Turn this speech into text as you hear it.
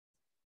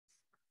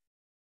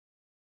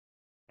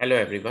Hello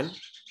everyone.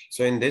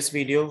 So in this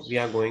video, we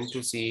are going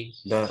to see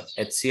the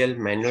HCL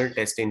manual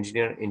test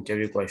engineer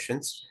interview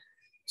questions.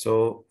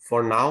 So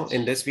for now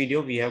in this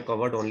video, we have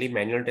covered only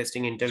manual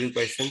testing interview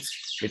questions,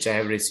 which I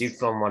have received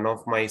from one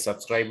of my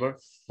subscriber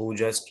who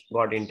just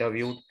got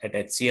interviewed at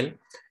HCL.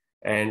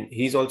 And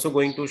he's also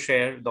going to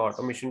share the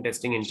automation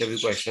testing interview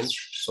questions.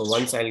 So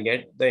once I'll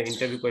get the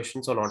interview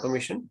questions on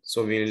automation,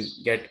 so we'll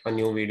get a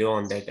new video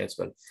on that as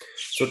well.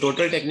 So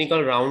total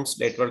technical rounds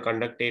that were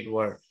conducted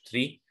were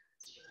 3.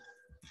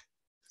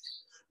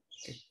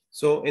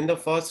 So in the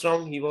first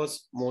round, he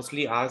was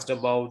mostly asked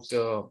about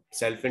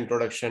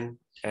self-introduction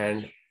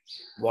and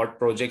what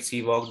projects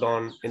he worked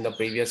on in the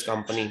previous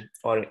company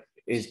or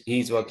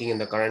he's working in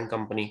the current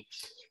company,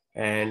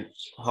 and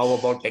how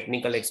about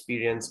technical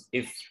experience.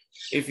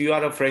 If you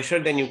are a fresher,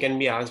 then you can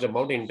be asked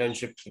about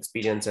internship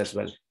experience as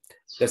well.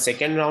 The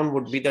second round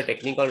would be the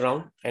technical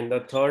round, and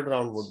the third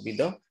round would be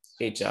the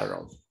HR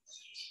round.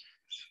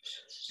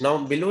 Now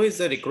below is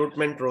the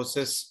recruitment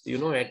process,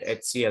 at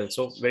HCL.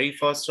 So very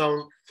first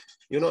round,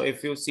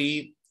 if you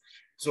see,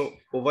 so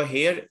over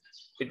here,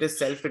 it is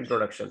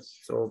self-introduction.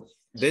 So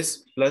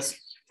this plus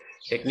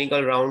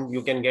technical round,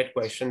 you can get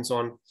questions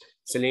on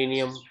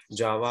Selenium,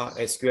 Java,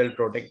 SQL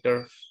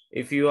Protector.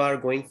 If you are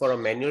going for a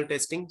manual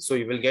testing, so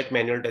you will get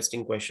manual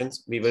testing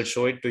questions. We will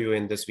show it to you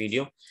in this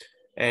video.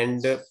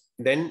 And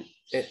then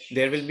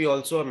there will be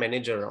also a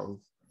manager round.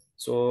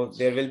 So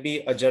there will be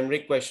a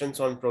generic questions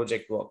on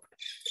project work.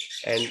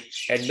 And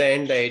at the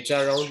end, the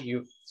HR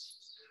round,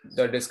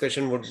 the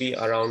discussion would be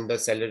around the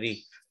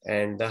salary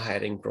and the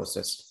hiring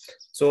process.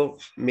 So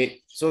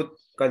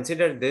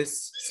consider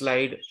this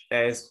slide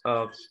as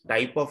a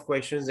type of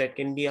questions that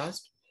can be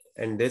asked,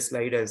 and this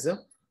slide as a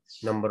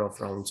number of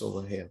rounds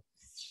over here.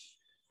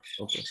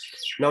 Okay.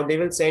 Now they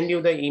will send you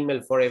the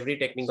email for every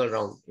technical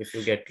round if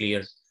you get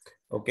clear.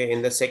 Okay.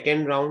 In the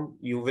second round,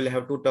 you will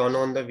have to turn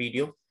on the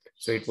video.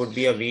 So it would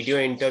be a video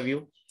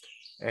interview,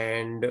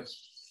 and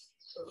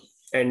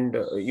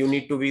you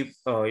need to be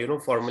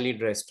formally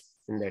dressed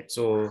in that.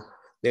 So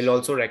they'll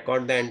also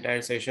record the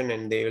entire session,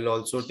 and they will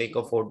also take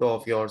a photo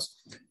of yours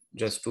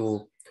just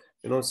to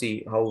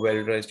see how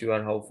well dressed you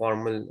are, how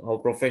formal, how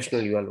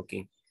professional you are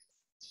looking.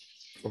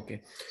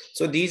 Okay,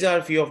 so these are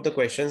a few of the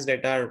questions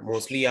that are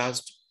mostly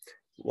asked.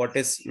 What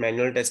is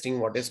manual testing?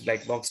 What is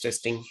black box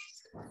testing?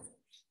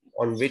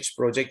 On which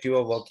project you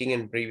are working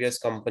in previous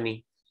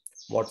company?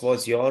 What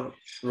was your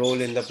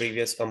role in the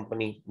previous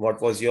company? What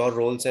was your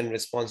roles and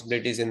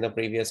responsibilities in the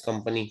previous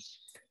company?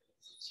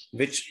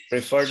 Which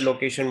preferred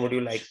location would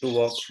you like to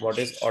work? What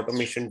is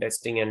automation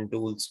testing and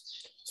tools?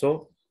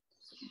 So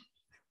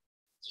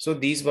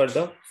these were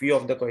the few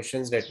of the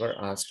questions that were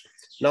asked.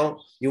 Now,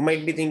 you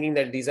might be thinking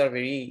that these are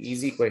very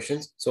easy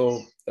questions.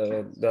 So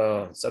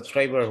the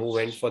subscriber who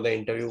went for the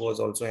interview was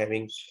also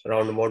having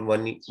around about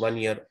one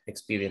year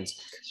experience.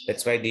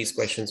 That's why these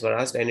questions were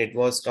asked, and it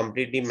was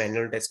completely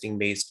manual testing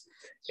based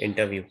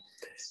interview.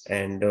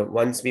 And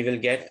once we will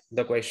get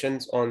the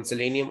questions on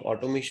Selenium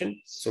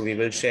automation, so we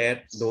will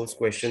share those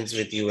questions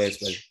with you as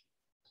well.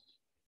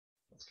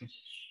 Okay.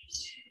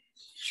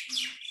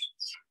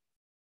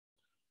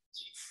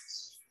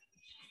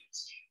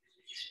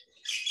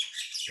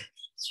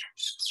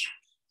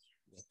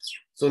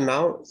 So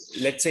now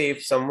let's say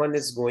if someone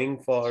is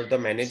going for the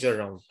manager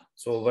round,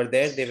 so over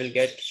there, they will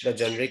get the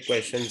generic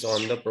questions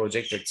on the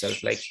project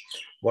itself, like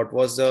what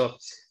was the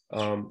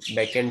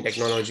backend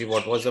technology,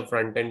 what was the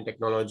front end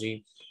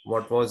technology,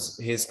 what was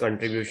his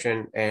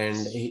contribution,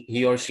 and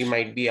he or she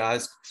might be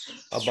asked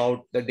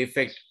about the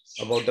defect,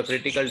 about the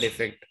critical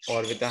defect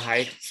or with a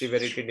high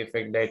severity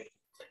defect that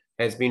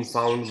has been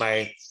found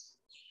by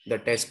the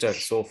tester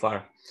so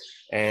far.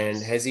 And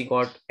has he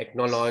got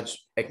acknowledged,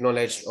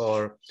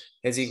 or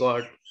has he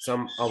got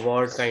some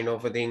award kind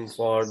of a thing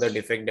for the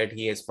defect that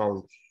he has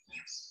found?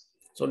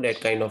 So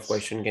that kind of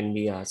question can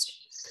be asked.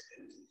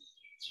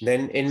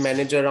 Then in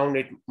manager round,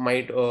 it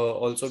might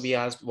also be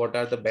asked, what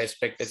are the best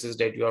practices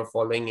that you are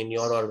following in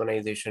your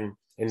organization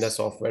in the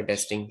software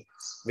testing?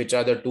 Which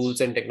are the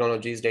tools and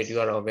technologies that you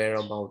are aware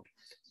about?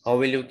 How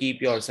will you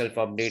keep yourself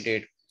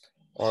updated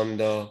on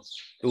the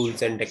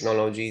tools and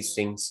technologies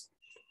things?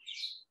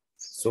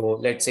 So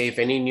let's say if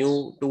any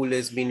new tool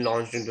is being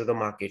launched into the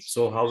market,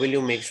 so how will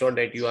you make sure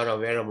that you are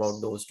aware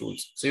about those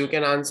tools? So you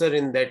can answer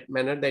in that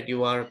manner that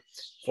you are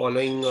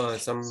following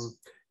some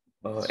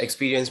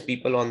experienced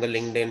people on the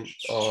LinkedIn,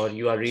 or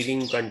you are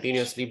reading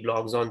continuously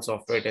blogs on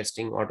software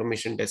testing,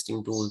 automation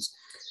testing tools,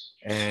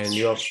 and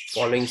you are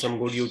following some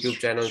good YouTube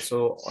channels.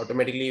 So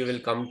automatically you will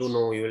come to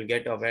know, you will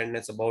get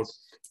awareness about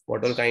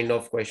what all kind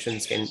of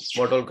questions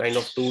what all kind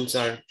of tools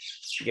are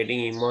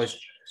getting immersed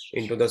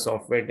into the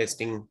software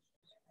testing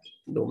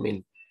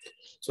domain.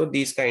 So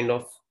these kind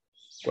of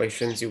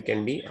questions you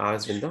can be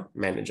asked in the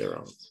manager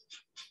round.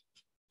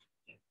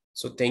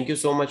 So thank you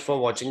so much for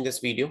watching this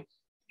video.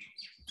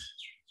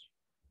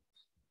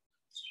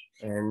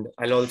 And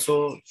I'll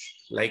also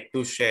like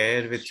to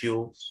share with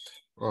you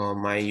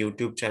my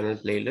YouTube channel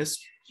playlist.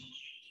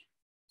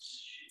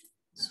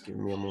 Just give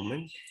me a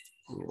moment.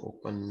 Let me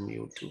open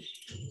YouTube.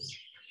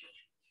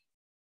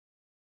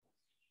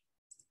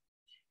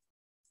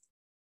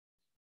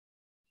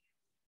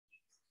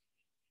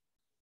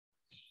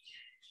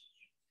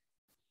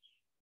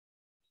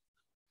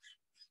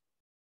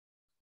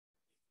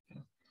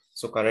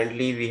 So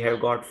currently we have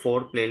got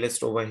 4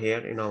 playlists over here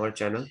in our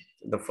channel.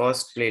 The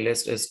first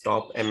playlist is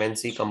top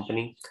MNC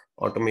company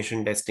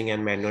automation testing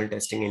and manual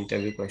testing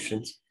interview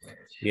questions.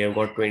 We have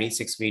got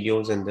 26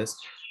 videos in this.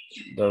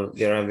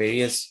 There are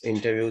various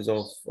interviews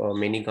of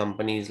many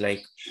companies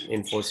like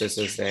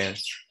Infosys is there,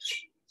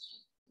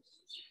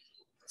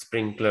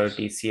 Sprinkler,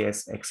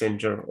 TCS,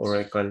 Accenture,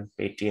 Oracle,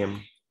 Paytm,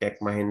 Tech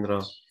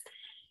Mahindra,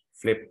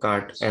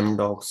 Flipkart,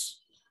 Mdocs,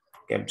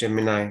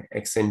 Capgemini,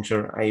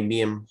 Accenture,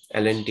 IBM,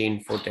 L&T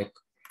Infotech.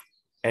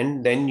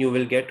 And then you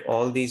will get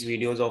all these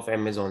videos of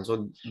Amazon.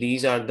 So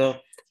these are the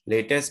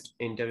latest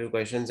interview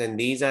questions, and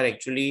these are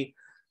actually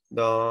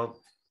the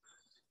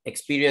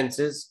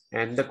experiences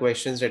and the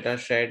questions that are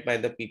shared by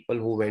the people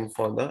who went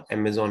for the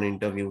Amazon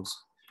interviews.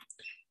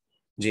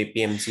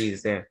 JPMC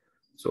is there.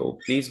 So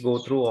please go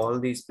through all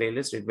these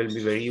playlists. It will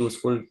be very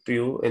useful to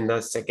you. In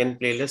the second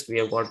playlist, we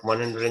have got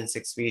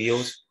 106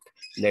 videos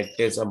that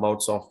is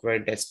about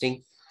software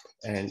testing,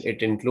 and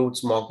it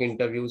includes mock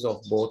interviews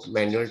of both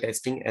manual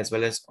testing as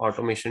well as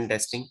automation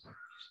testing.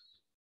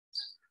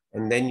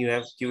 And then you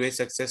have QA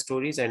success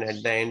stories, and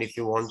at the end, if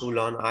you want to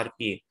learn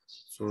RPA,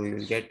 so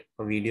you'll get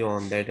a video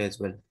on that as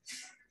well.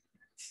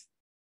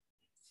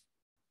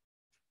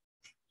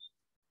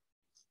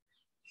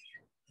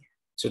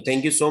 So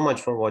thank you so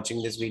much for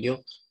watching this video.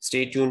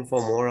 Stay tuned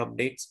for more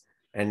updates,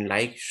 and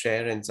like,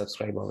 share, and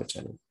subscribe our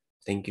channel.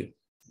 Thank you.